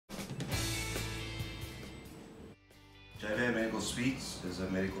JVA Medical Suites is a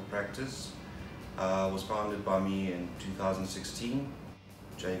medical practice. Was founded by me in 2016.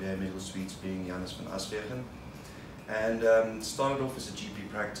 JVA Medical Suites being JANNES from Aswegen. And started off as a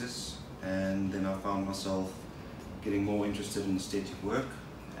GP practice, and then I found myself getting more interested in aesthetic work,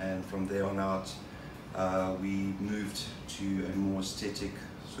 and from there on out we moved to a more aesthetic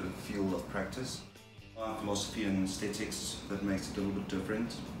sort of field of practice. My philosophy in aesthetics that makes it a little bit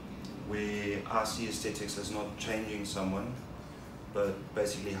different, where I see aesthetics as not changing someone, but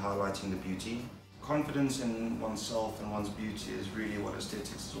basically highlighting the beauty. Confidence in oneself and one's beauty is really what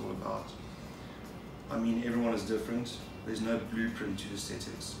aesthetics is all about. I mean, everyone is different. There's no blueprint to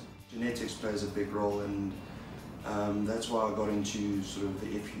aesthetics. Genetics plays a big role, and that's why I got into sort of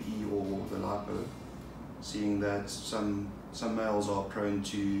the FUE or the lipo, seeing that some males are prone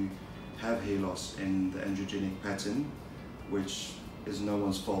to have hair loss in the androgenic pattern, which is no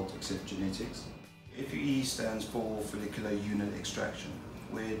one's fault except genetics. FUE stands for follicular unit extraction,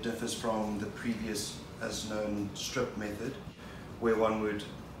 where it differs from the previous as known strip method, where one would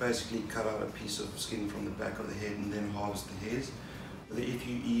basically cut out a piece of skin from the back of the head and then harvest the hairs. The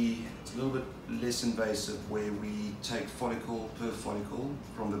FUE, it's a little bit less invasive, where we take follicle per follicle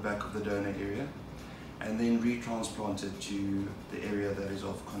from the back of the donor area and then retransplant it to the area that is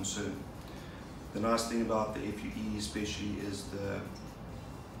of concern. The nice thing about the FUE especially is the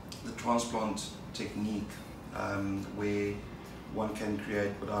transplant technique, where one can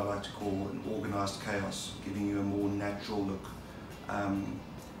create what I like to call an organized chaos, giving you a more natural look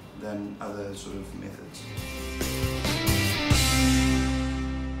than other sort of methods.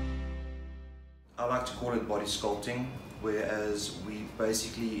 I like to call it body sculpting, whereas we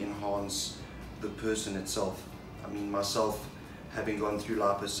basically enhance the person itself. I mean, myself, having gone through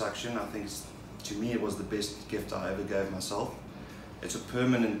liposuction, I think to me it was the best gift I ever gave myself. It's a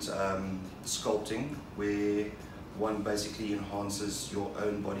permanent sculpting where one basically enhances your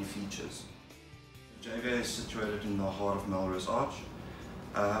own body features. JVA is situated in the heart of Melrose Arch,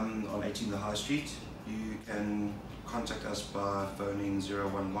 on 18 the High Street. You can contact us by phoning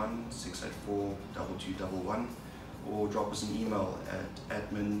 011-684-2211 or drop us an email at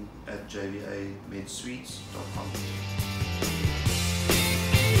admin@jvaMedSuites.com.